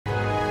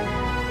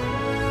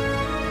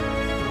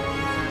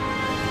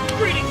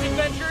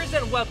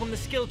welcome to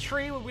Skill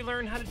Tree, where we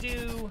learn how to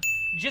do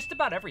just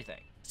about everything.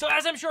 So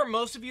as I'm sure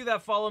most of you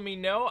that follow me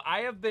know,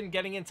 I have been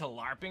getting into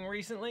LARPing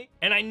recently,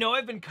 and I know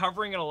I've been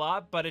covering it a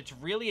lot, but it's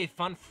really a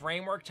fun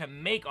framework to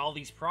make all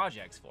these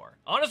projects for.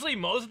 Honestly,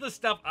 most of the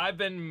stuff I've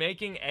been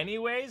making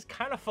anyways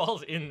kind of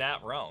falls in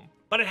that realm.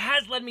 But it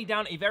has led me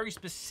down a very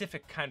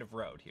specific kind of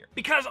road here.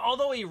 Because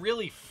although a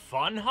really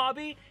fun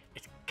hobby,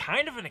 it's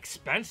kind of an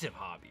expensive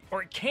hobby.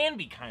 Or it can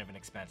be kind of an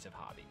expensive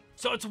hobby.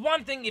 So it's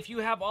one thing if you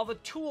have all the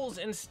tools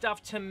and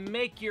stuff to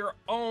make your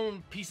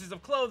own pieces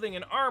of clothing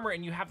and armor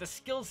and you have the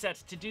skill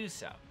sets to do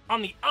so.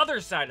 On the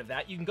other side of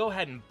that, you can go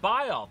ahead and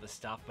buy all the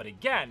stuff, but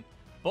again,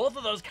 both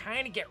of those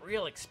kind of get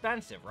real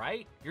expensive,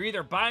 right? You're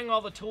either buying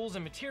all the tools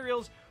and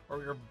materials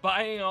or you're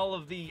buying all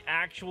of the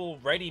actual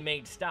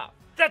ready-made stuff.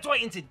 That's why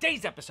in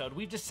today's episode,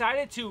 we've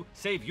decided to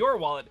save your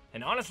wallet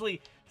and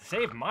honestly,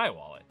 save my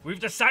wallet. We've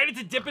decided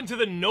to dip into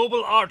the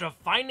noble art of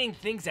finding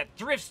things at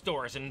thrift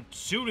stores and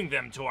suiting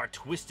them to our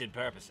twisted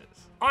purposes.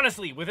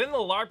 Honestly, within the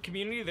LARP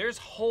community, there's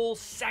whole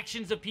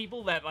sections of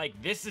people that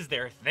this is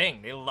their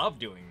thing. They love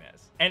doing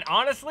this. And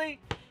honestly,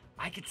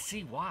 I could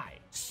see why.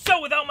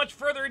 So without much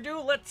further ado,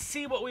 let's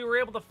see what we were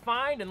able to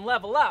find and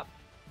level up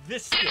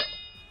this skill.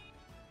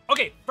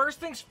 Okay, first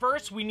things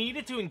first, we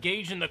needed to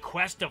engage in the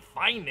quest of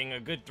finding a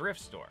good thrift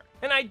store.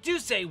 And I do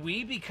say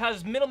we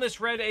because Middle Miss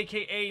Red,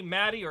 aka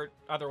Maddie, or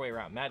other way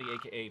around, Maddie,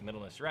 aka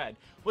Middle Miss Red,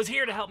 was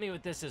here to help me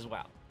with this as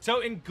well. So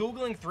in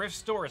Googling thrift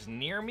stores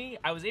near me,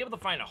 I was able to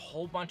find a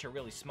whole bunch of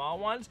really small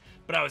ones,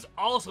 but I was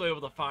also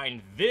able to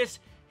find this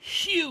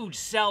huge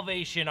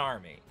Salvation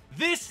Army.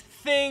 This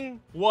thing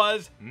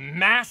was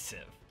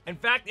massive. In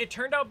fact, it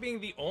turned out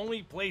being the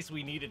only place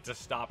we needed to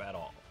stop at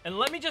all. And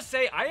let me just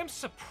say, I am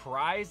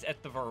surprised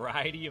at the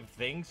variety of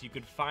things you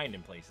could find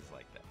in places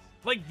like this.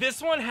 Like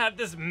this one had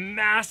this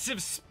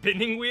massive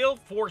spinning wheel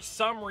for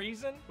some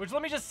reason, which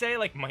let me just say,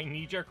 my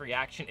knee-jerk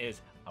reaction is,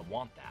 I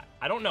want that.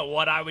 I don't know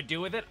what I would do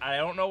with it. I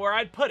don't know where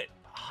I'd put it.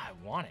 But, I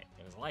want it.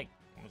 It was like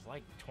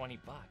 20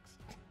 bucks.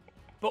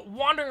 But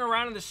wandering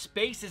around in this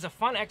space is a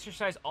fun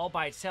exercise all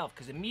by itself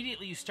because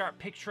immediately you start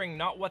picturing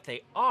not what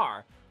they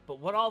are, but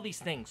what all these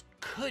things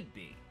could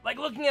be. Like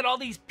looking at all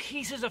these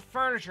pieces of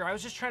furniture, I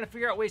was just trying to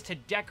figure out ways to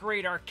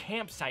decorate our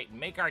campsite and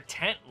make our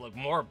tent look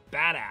more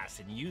badass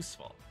and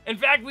useful. In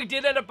fact, we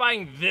did end up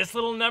buying this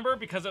little number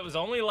because it was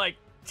only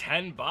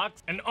 10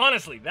 bucks. And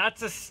honestly,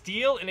 that's a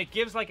steal and it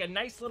gives a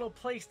nice little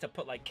place to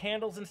put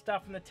candles and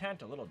stuff in the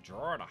tent, a little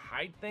drawer to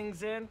hide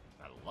things in.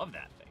 I love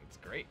that thing, it's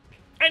great.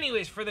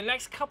 Anyways, for the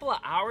next couple of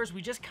hours, we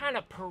just kind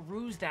of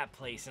perused that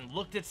place and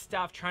looked at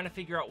stuff, trying to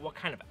figure out what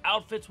kind of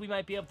outfits we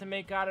might be able to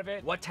make out of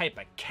it, what type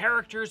of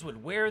characters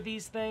would wear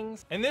these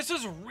things. And this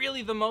was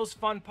really the most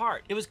fun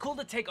part. It was cool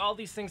to take all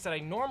these things that I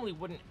normally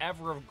wouldn't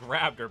ever have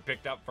grabbed or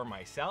picked up for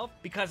myself,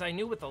 because I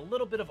knew with a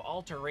little bit of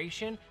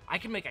alteration, I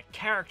could make a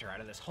character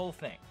out of this whole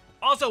thing.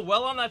 Also,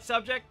 well on that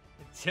subject,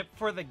 tip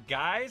for the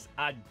guys,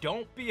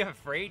 don't be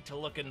afraid to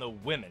look in the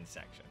women's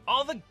section.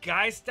 All the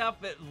guy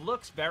stuff, it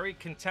looks very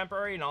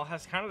contemporary and all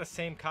has kind of the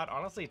same cut.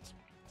 Honestly, it's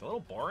a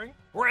little boring.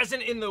 Whereas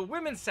in the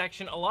women's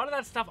section, a lot of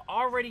that stuff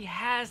already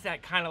has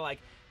that kind of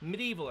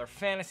medieval or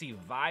fantasy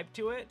vibe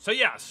to it. So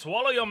yeah,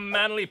 swallow your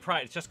manly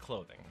pride. It's just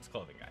clothing. It's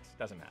clothing, guys.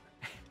 Doesn't matter.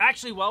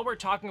 Actually, while we're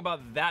talking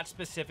about that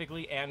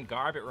specifically and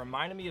garb, it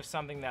reminded me of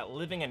something that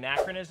Living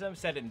Anachronism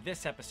said in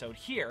this episode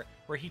here,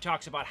 where he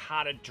talks about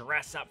how to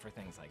dress up for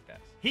things like this.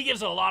 He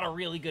gives a lot of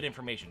really good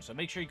information, so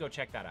make sure you go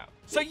check that out.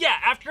 So yeah,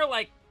 after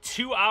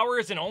 2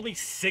 hours and only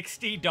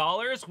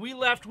 $60, we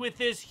left with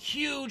this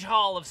huge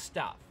haul of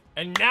stuff.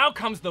 And now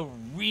comes the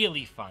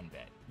really fun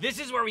bit. This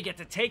is where we get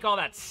to take all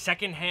that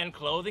secondhand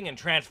clothing and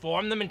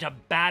transform them into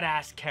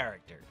badass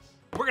characters.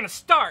 We're gonna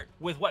start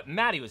with what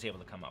Maddie was able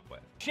to come up with.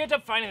 She ended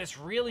up finding this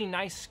really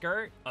nice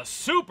skirt, a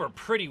super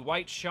pretty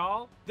white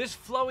shawl, this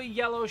flowy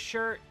yellow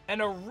shirt,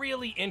 and a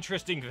really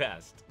interesting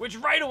vest. Which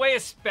right away,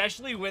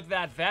 especially with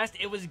that vest,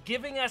 it was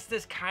giving us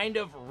this kind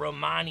of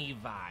Romani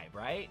vibe,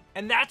 right?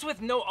 And that's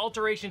with no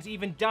alterations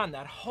even done.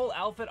 That whole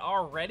outfit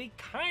already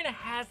kind of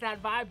has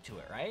that vibe to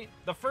it, right?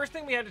 The first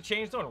thing we had to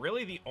change though, and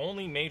really the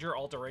only major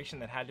alteration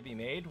that had to be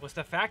made, was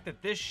the fact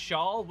that this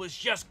shawl was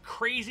just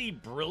crazy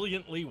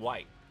brilliantly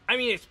white. I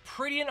mean, it's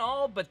pretty and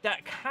all, but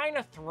that kind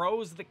of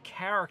throws the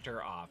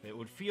character off. It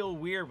would feel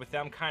weird with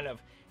them kind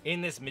of in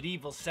this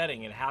medieval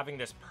setting and having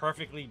this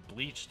perfectly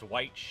bleached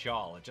white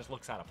shawl. It just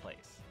looks out of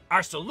place.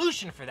 Our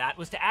solution for that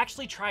was to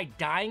actually try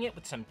dyeing it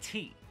with some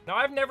tea. Now,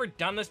 I've never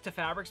done this to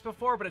fabrics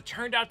before, but it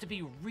turned out to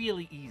be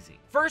really easy.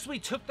 First, we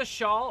took the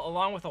shawl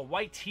along with a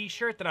white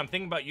t-shirt that I'm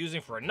thinking about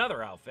using for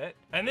another outfit,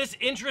 and this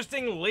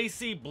interesting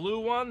lacy blue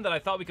one that I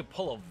thought we could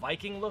pull a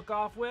Viking look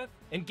off with,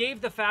 and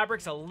gave the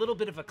fabrics a little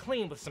bit of a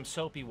clean with some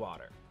soapy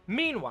water.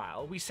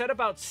 Meanwhile, we set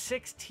about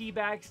 6 tea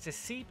bags to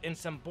steep in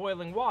some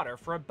boiling water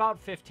for about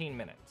 15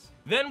 minutes.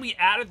 Then we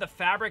added the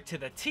fabric to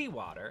the tea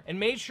water and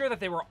made sure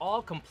that they were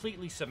all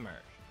completely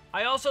submerged.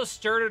 I also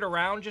stirred it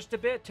around just a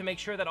bit to make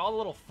sure that all the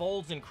little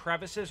folds and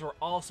crevices were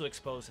also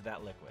exposed to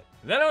that liquid.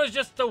 Then it was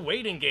just a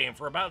waiting game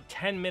for about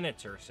 10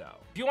 minutes or so.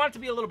 If you want it to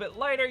be a little bit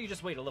lighter, you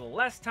just wait a little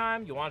less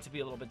time. You want it to be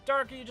a little bit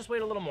darker, you just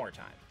wait a little more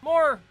time.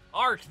 More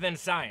art than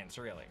science,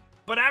 really.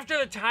 But after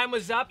the time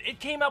was up,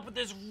 it came up with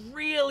this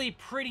really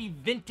pretty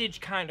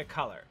vintage kind of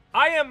color.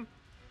 I am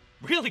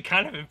really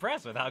kind of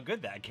impressed with how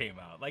good that came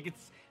out. Like,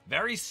 it's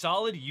very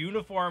solid,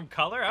 uniform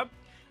color.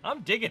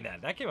 I'm digging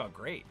that. That came out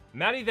great.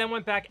 Maddie then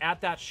went back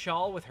at that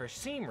shawl with her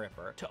seam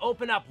ripper to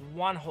open up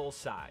one whole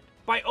side.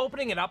 By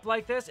opening it up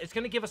like this, it's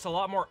going to give us a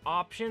lot more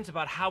options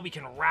about how we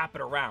can wrap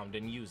it around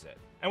and use it.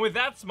 And with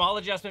that small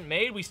adjustment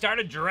made, we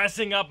started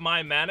dressing up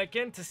my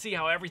mannequin to see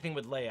how everything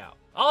would lay out.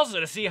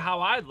 Also to see how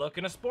I'd look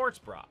in a sports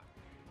bra.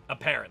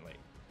 Apparently.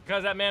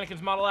 Because that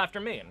mannequin's modeled after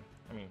me, and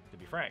I mean, to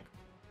be frank,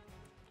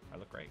 I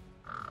look great.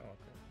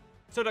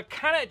 So to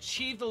kind of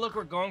achieve the look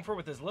we're going for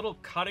with as little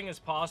cutting as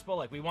possible,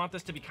 like we want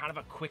this to be kind of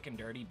a quick and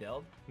dirty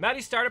build,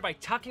 Maddie started by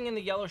tucking in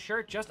the yellow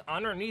shirt just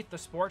underneath the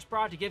sports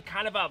bra to give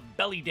kind of a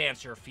belly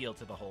dancer feel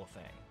to the whole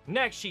thing.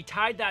 Next, she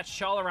tied that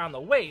shawl around the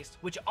waist,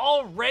 which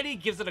already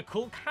gives it a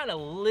cool kind of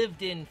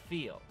lived-in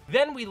feel.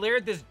 Then we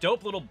layered this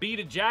dope little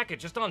beaded jacket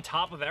just on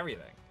top of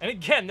everything. And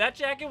again, that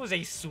jacket was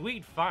a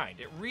sweet find.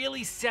 It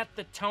really set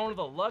the tone of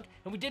the look,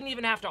 and we didn't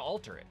even have to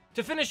alter it.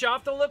 To finish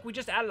off the look, we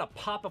just added a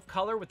pop of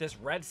color with this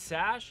red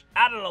sash,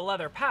 added a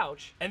leather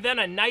pouch, and then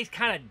a nice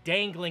kind of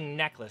dangling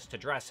necklace to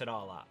dress it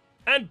all up.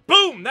 And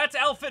boom, that's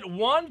outfit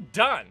 1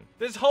 done.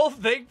 This whole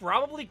thing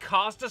probably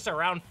cost us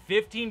around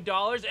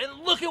 $15,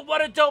 and look at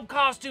what a dope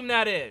costume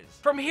that is.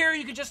 From here,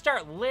 you can just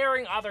start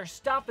layering other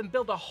stuff and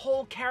build a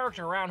whole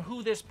character around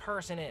who this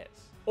person is.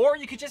 Or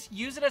you could just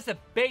use it as a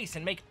base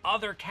and make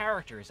other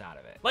characters out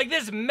of it. Like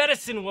this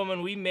medicine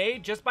woman we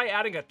made just by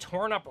adding a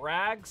torn up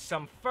rag,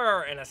 some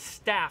fur, and a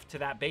staff to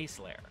that base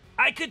layer.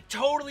 I could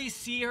totally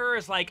see her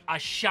as like a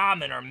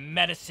shaman or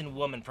medicine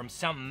woman from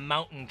some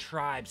mountain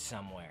tribe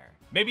somewhere.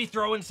 Maybe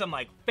throw in some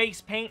like face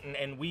paint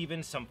and weave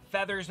in some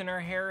feathers in her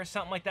hair or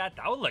something like that.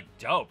 That would look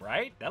dope,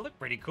 right? That looked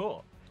pretty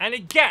cool. And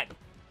again,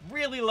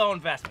 really low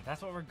investment.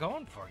 That's what we're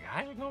going for,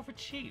 guys. We're going for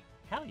cheap.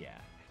 Hell yeah.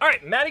 All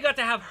right, Maddie got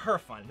to have her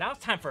fun. Now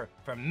it's time for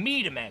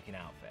me to make an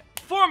outfit.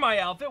 For my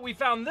outfit, we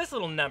found this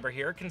little number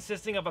here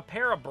consisting of a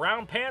pair of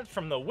brown pants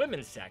from the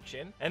women's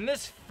section and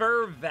this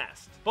fur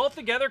vest. Both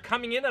together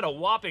coming in at a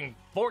whopping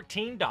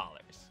 $14.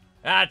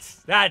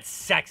 That's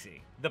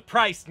sexy. The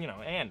price, you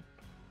know, and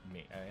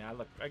me. I mean, I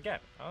look great.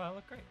 I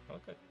look good.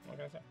 What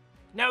can I say?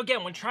 Now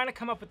again, when trying to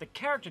come up with the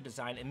character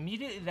design,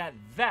 immediately that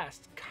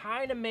vest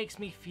kind of makes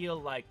me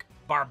feel like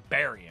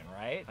barbarian,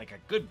 right? Like a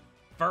good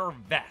fur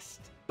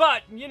vest.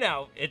 But, you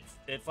know,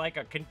 it's like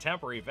a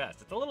contemporary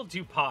vest. It's a little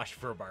too posh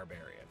for a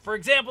barbarian. For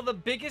example, the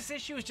biggest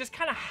issue is just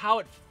kind of how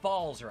it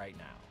falls right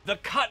now. The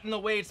cut and the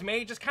way it's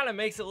made just kind of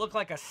makes it look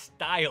like a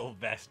style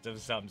vest of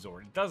some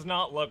sort. It does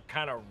not look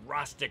kind of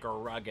rustic or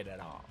rugged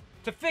at all.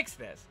 To fix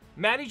this,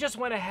 Maddie just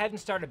went ahead and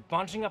started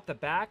bunching up the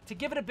back to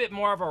give it a bit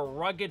more of a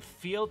rugged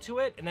feel to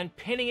it and then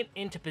pinning it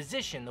into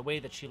position the way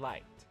that she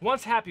liked.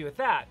 Once happy with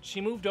that,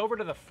 she moved over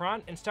to the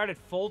front and started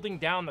folding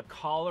down the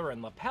collar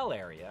and lapel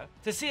area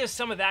to see if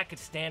some of that could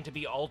stand to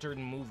be altered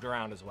and moved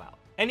around as well.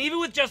 And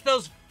even with just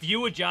those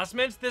few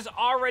adjustments, this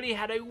already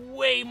had a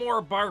way more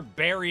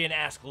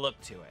barbarian-esque look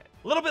to it.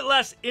 A little bit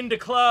less into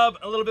club,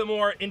 a little bit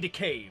more into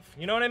cave.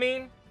 You know what I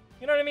mean?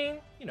 You know what I mean?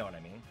 You know what I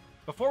mean.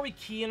 Before we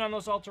key in on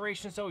those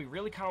alterations though, we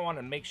really kind of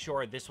wanted to make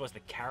sure this was the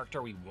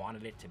character we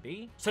wanted it to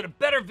be. So to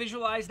better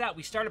visualize that,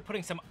 we started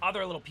putting some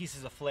other little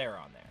pieces of flair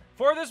on there.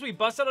 For this, we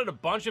busted out a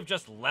bunch of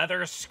just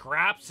leather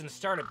scraps and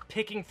started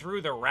picking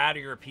through the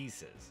rattier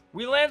pieces.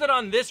 We landed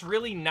on this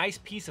really nice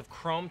piece of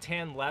chrome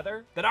tan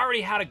leather that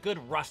already had a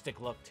good rustic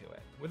look to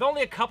it. With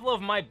only a couple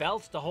of my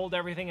belts to hold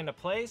everything into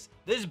place,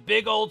 this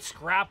big old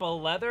scrap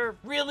of leather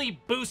really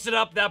boosted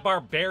up that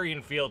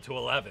barbarian feel to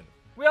 11.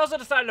 We also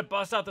decided to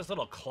bust out this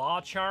little claw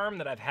charm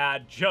that I've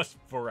had just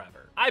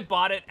forever. I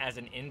bought it as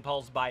an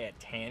impulse buy at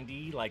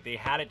Tandy, like they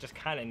had it just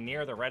kind of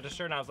near the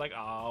register and I was like,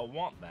 oh, I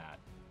want that.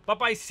 But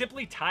by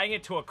simply tying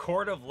it to a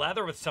cord of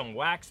leather with some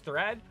wax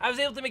thread, I was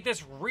able to make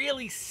this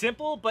really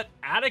simple but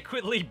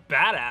adequately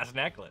badass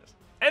necklace.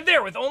 And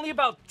there, with only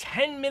about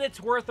 10 minutes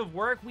worth of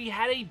work, we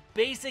had a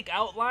basic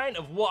outline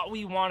of what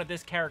we wanted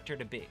this character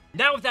to be.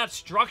 Now with that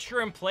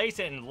structure in place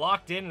and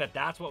locked in that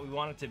that's what we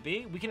want it to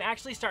be, we can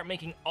actually start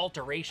making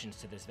alterations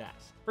to this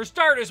vest. For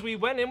starters, we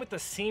went in with the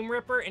seam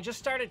ripper and just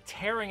started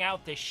tearing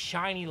out this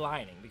shiny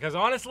lining, because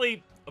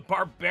honestly, a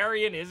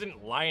barbarian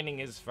isn't lining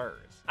his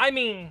furs. I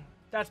mean,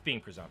 that's being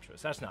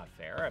presumptuous. That's not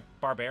fair. A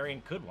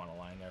barbarian could want to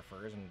line their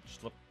furs and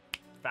just look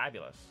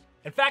fabulous.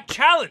 In fact,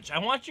 challenge! I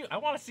want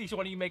to see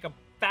one of you make a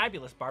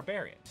fabulous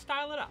barbarian.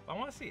 Style it up. I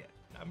want to see it.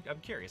 I'm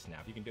curious now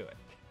if you can do it.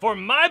 For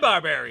my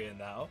barbarian,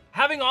 though,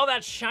 having all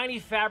that shiny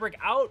fabric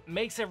out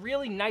makes a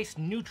really nice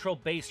neutral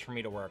base for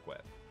me to work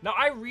with. Now,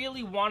 I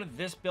really wanted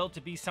this build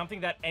to be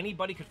something that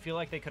anybody could feel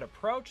like they could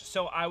approach,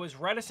 so I was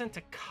reticent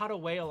to cut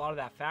away a lot of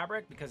that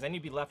fabric because then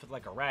you'd be left with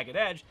like a ragged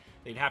edge.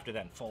 They'd have to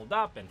then fold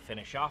up and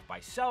finish off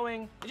by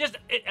sewing.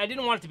 I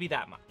didn't want it to be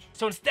that much.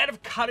 So instead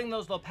of cutting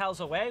those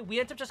lapels away, we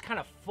ended up just kind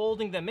of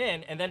folding them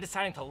in and then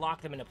deciding to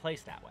lock them into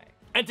place that way.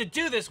 And to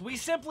do this, we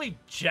simply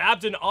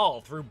jabbed an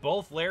awl through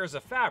both layers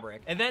of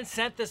fabric and then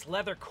sent this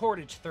leather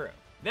cordage through.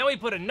 Then we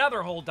put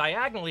another hole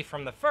diagonally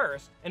from the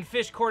first and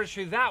fished cordage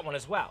through that one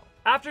as well.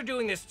 After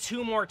doing this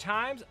 2 more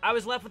times, I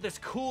was left with this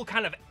cool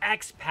kind of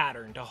X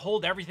pattern to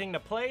hold everything into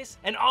place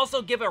and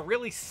also give a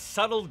really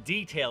subtle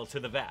detail to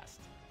the vest.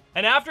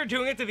 And after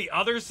doing it to the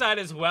other side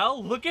as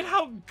well, look at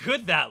how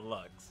good that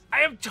looks.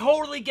 I am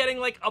totally getting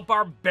like a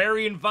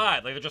barbarian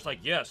vibe. Like they're just like,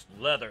 yes,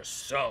 leather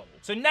sew.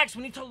 So next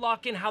we need to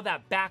lock in how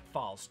that back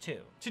falls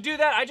too. To do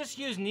that, I just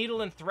use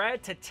needle and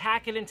thread to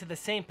tack it into the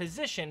same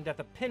position that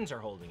the pins are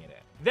holding it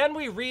in. Then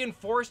we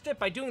reinforced it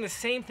by doing the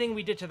same thing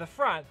we did to the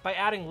front by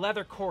adding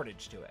leather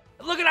cordage to it.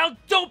 Look at how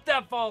dope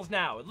that falls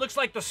now. It looks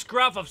like the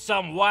scruff of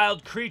some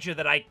wild creature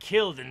that I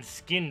killed and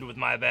skinned with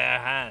my bare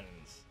hands.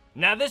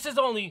 Now this is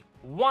only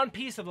one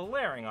piece of the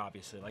layering,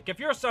 obviously. Like if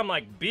you're some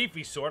like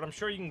beefy sort, I'm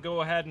sure you can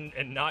go ahead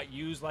and not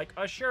use like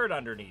a shirt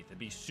underneath. It'd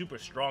be super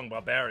strong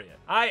barbarian.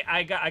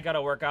 I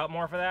gotta work out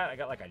more for that. I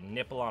got like a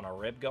nipple on a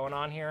rib going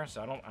on here,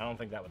 so I don't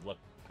think that would look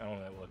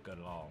good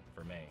at all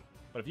for me.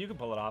 But if you can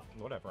pull it off,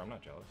 whatever, I'm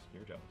not jealous.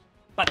 You're jealous.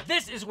 But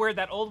this is where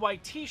that old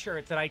white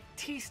t-shirt that I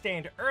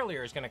tea-stained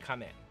earlier is gonna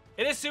come in.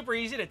 It is super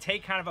easy to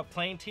take kind of a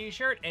plain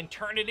t-shirt and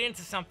turn it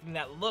into something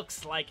that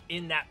looks like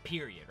in that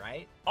period,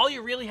 right? All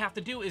you really have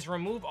to do is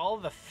remove all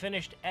of the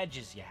finished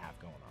edges you have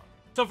going on.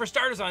 So for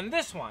starters on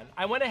this one,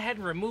 I went ahead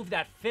and removed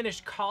that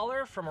finished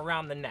collar from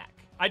around the neck.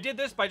 I did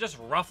this by just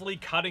roughly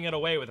cutting it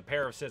away with a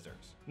pair of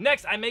scissors.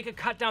 Next, I make a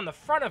cut down the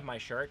front of my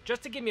shirt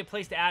just to give me a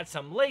place to add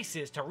some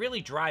laces to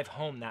really drive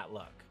home that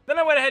look. Then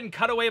I went ahead and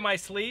cut away my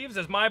sleeves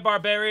as my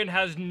barbarian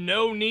has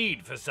no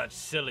need for such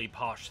silly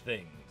posh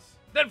things.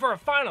 Then for a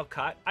final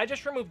cut, I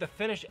just removed the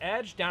finished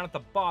edge down at the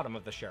bottom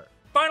of the shirt.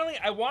 Finally,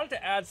 I wanted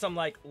to add some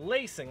like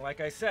lacing, like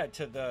I said,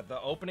 to the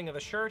opening of the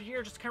shirt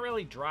here, just to kind of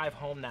really drive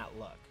home that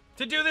look.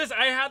 To do this,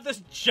 I had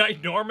this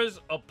ginormous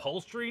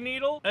upholstery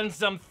needle and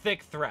some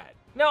thick thread.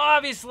 Now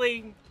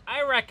obviously,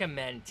 I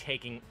recommend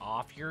taking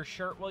off your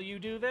shirt while you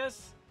do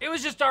this. It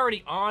was just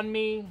already on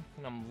me,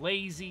 and I'm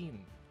lazy and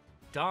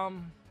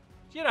dumb.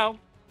 You know,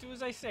 do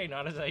as I say,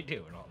 not as I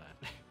do and all that.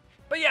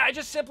 But yeah, I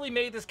just simply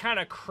made this kind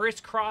of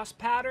crisscross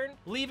pattern,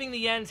 leaving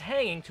the ends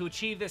hanging to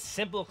achieve this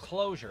simple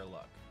closure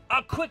look.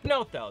 A quick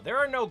note though, there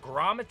are no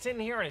grommets in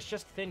here and it's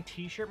just thin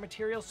t-shirt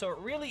material, so it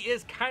really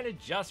is kind of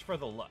just for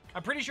the look.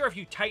 I'm pretty sure if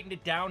you tightened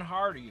it down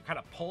hard or you kind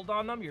of pulled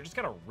on them, you're just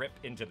gonna rip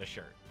into the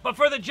shirt. But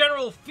for the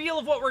general feel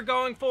of what we're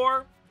going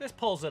for, this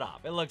pulls it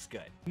off. It looks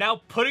good.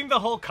 Now putting the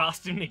whole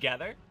costume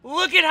together,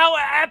 look at how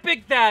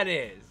epic that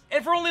is.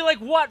 And for only like,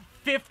 what,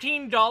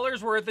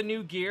 $15 worth of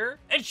new gear?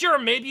 And sure,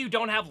 maybe you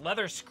don't have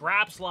leather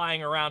scraps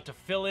lying around to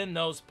fill in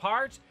those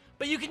parts,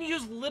 but you can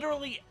use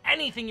literally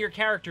anything your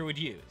character would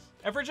use.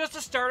 And for just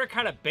a starter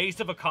kind of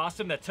base of a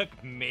costume that took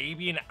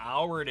maybe an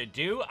hour to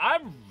do,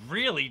 I'm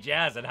really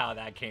jazzed at how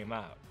that came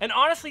out. And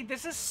honestly,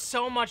 this is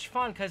so much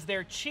fun because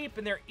they're cheap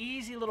and they're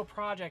easy little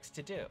projects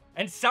to do.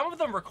 And some of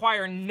them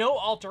require no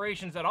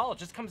alterations at all. It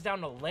just comes down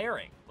to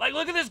layering. Like,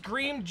 look at this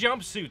green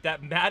jumpsuit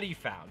that Maddie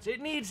found.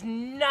 It needs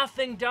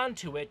nothing done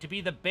to it to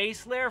be the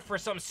base layer for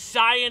some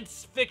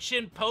science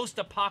fiction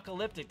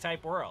post-apocalyptic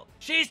type world.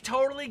 She's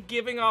totally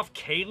giving off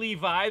Kaylee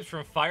vibes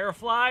from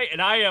Firefly,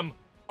 and I am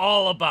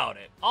all about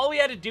it. All we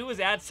had to do was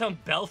add some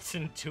belts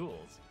and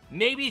tools.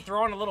 Maybe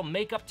throw on a little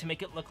makeup to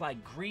make it look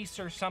like grease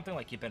or something,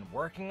 like you've been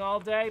working all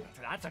day.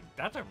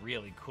 That's a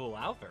really cool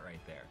outfit right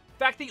there. In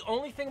fact, the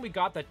only thing we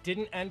got that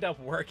didn't end up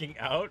working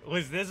out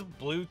was this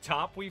blue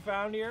top we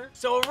found here.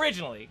 So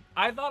originally,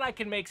 I thought I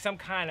could make some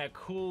kind of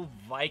cool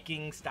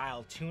Viking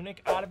style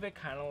tunic out of it,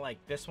 kind of like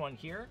this one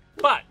here.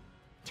 But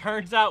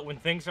turns out when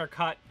things are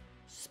cut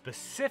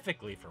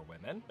specifically for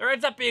women, there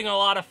ends up being a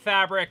lot of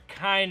fabric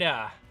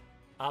kinda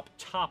up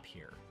top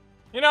here.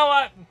 You know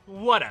what?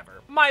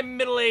 Whatever. My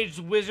middle-aged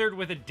wizard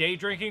with a day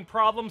drinking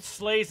problem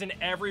slays in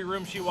every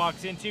room she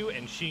walks into,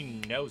 and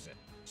she knows it.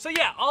 So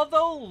yeah,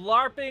 although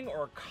LARPing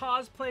or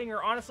cosplaying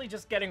or honestly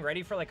just getting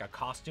ready for like a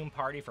costume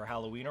party for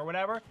Halloween or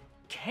whatever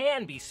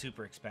can be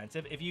super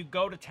expensive if you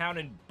go to town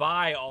and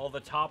buy all the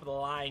top of the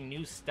line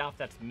new stuff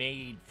that's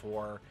made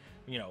for,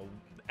 you know,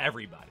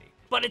 everybody.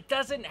 But it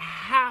doesn't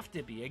have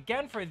to be.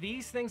 Again, for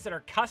these things that are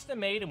custom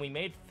made and we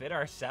made fit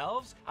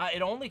ourselves,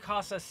 it only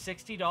cost us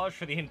 $60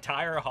 for the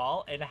entire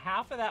haul, and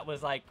half of that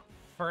was like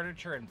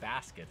furniture and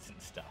baskets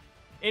and stuff.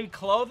 In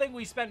clothing,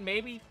 we spent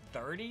maybe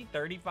 $30,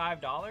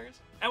 $35.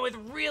 And with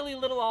really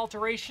little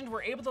alteration,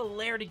 we're able to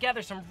layer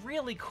together some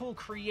really cool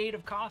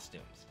creative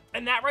costumes.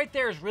 And that right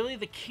there is really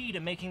the key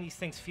to making these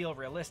things feel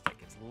realistic.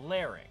 It's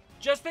layering.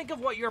 Just think of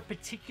what your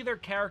particular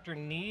character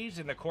needs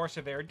in the course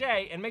of their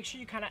day and make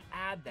sure you kind of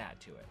add that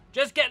to it.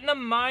 Just get in the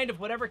mind of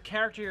whatever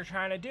character you're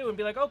trying to do and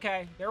be like,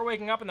 okay, they're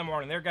waking up in the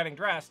morning, they're getting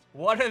dressed.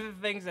 What are the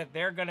things that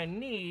they're gonna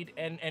need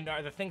and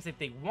are the things that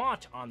they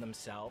want on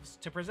themselves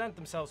to present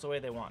themselves the way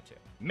they want to?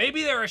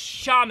 Maybe they're a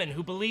shaman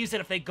who believes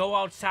that if they go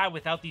outside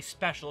without these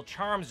special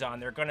charms on,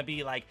 they're gonna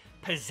be like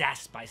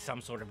possessed by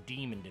some sort of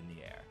demon in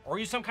the air. Or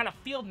you're some kind of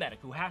field medic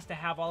who has to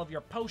have all of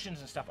your potions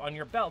and stuff on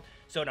your belt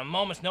so at a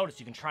moment's notice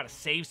you can try to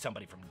save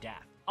somebody from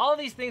death. All of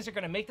these things are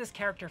going to make this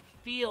character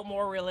feel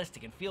more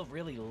realistic and feel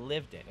really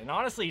lived in. And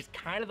honestly, it's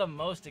kind of the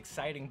most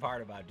exciting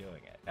part about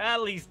doing it.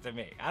 At least to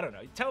me. I don't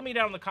know. Tell me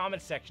down in the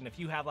comments section if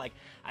you have like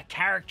a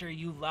character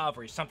you love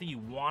or something you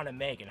want to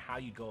make and how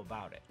you go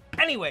about it.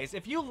 Anyways,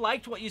 if you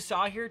liked what you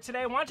saw here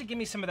today, why don't you give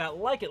me some of that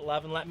like it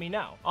love and let me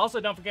know.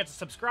 Also, don't forget to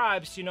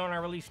subscribe so you know when I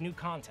release new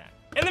content.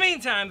 In the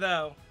meantime,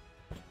 though,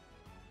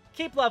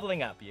 keep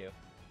leveling up, you.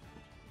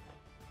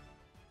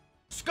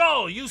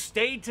 Skull, you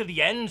stayed to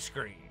the end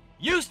screen.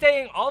 You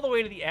staying all the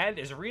way to the end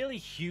is a really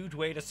huge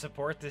way to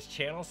support this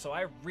channel, so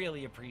I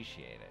really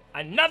appreciate it.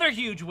 Another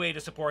huge way to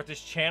support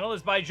this channel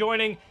is by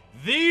joining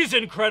these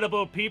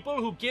incredible people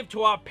who give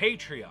to our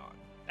Patreon.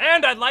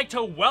 And I'd like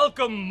to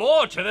welcome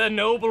more to the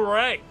noble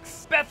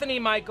ranks. Bethany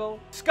Michael,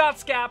 Scott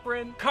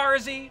Scaprin,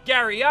 Karzi,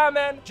 Gary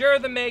Amen, Jer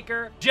the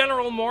Maker,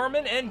 General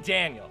Mormon, and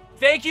Daniel.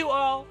 Thank you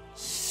all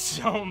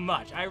so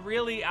much. I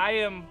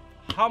am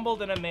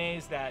humbled and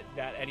amazed that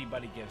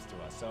anybody gives to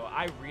us, so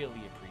I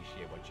really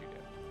appreciate what you do.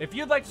 If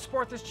you'd like to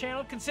support this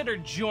channel, consider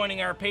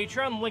joining our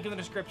Patreon, link in the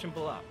description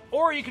below.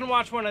 Or you can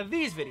watch one of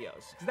these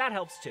videos, because that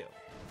helps too.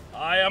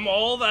 I am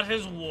all that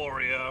is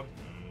warrior.